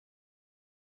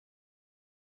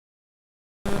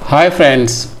Hi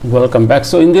friends, welcome back.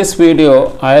 So in this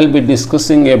video I'll be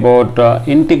discussing about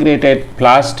integrated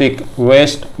plastic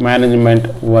waste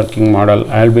management working model.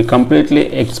 I'll be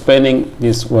completely explaining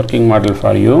this working model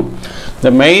for you.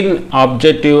 The main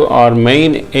objective or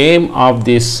main aim of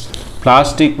this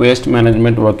plastic waste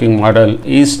management working model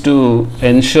is to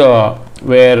ensure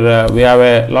where we have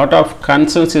a lot of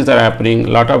concerns is happening,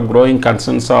 lot of growing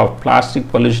concerns of plastic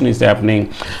pollution is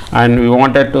happening, and we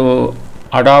wanted to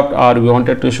adopt or we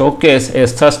wanted to showcase a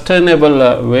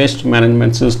sustainable waste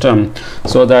management system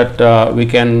so that we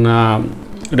can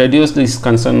reduce this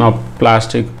concern of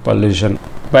plastic pollution.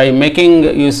 By making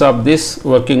use of this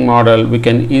working model, we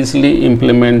can easily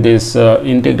implement this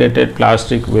integrated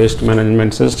plastic waste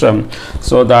management system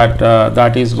so that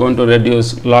that is going to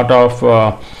reduce lot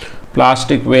of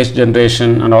plastic waste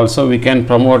generation, and also we can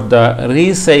promote the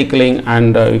recycling,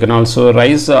 and we can also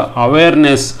raise the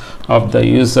awareness of the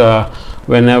user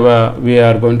whenever we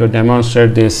are going to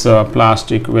demonstrate this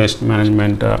plastic waste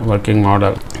management working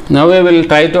model. Now we will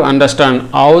try to understand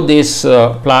how this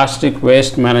plastic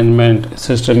waste management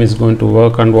system is going to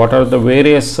work and what are the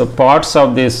various parts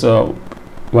of this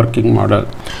working model.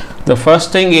 The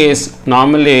first thing is,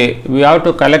 normally we have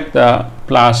to collect the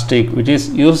plastic, which is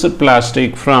used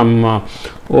plastic from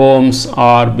homes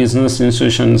or business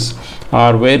institutions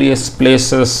or various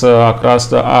places across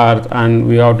the earth, and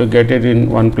we have to get it in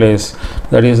one place.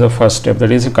 That is the first step,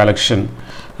 that is a collection.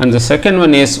 And the second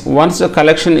one is, once the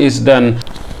collection is done,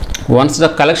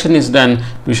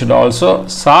 we should also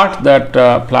sort that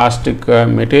plastic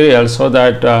material so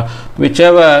that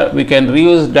whichever we can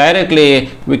reuse directly,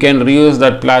 we can reuse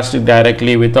that plastic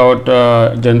directly without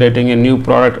generating a new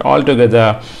product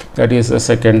altogether. That is the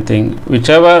second thing.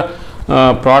 Whichever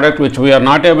product which we are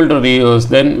not able to reuse,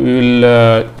 then we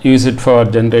will use it for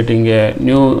generating a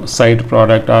new side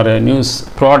product or a new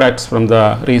products from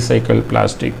the recycled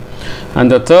plastic. And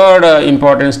the third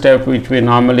important step which we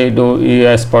normally do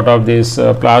as part of this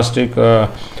plastic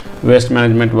waste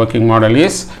management working model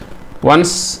is,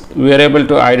 once we are able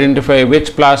to identify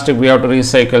which plastic we have to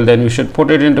recycle, then we should put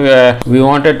it into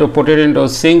a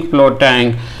sink flow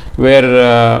tank where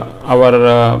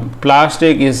our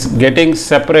plastic is getting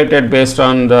separated based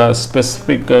on the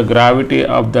specific gravity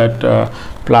of that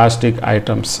plastic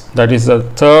items. That is the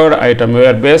third item,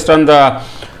 where based on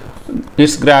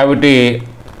its gravity,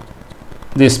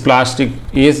 this plastic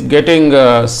is getting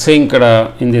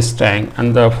synced in this tank.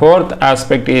 And the fourth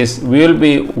aspect is, we will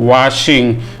be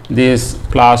washing these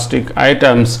plastic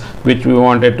items which we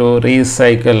wanted to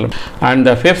recycle. And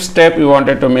the fifth step we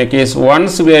wanted to make is,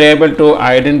 once we are able to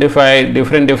identify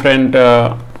different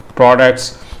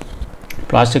products,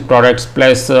 plastic products,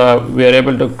 plus we are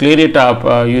able to clean it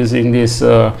up using these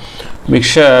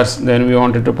mixtures, then we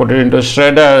wanted to put it into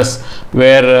shredders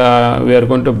where we are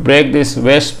going to break this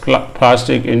waste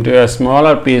plastic into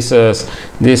smaller pieces.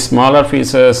 These smaller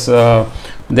pieces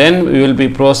then we will be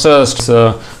processed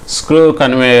screw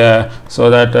conveyor, so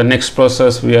that the next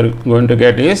process we are going to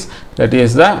get is, that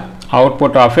is the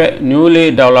output of a newly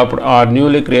developed or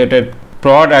newly created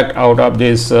product out of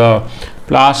this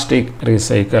plastic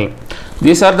recycle.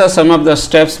 These are some of the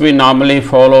steps we normally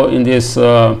follow in this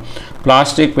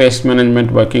plastic waste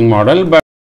management working model. But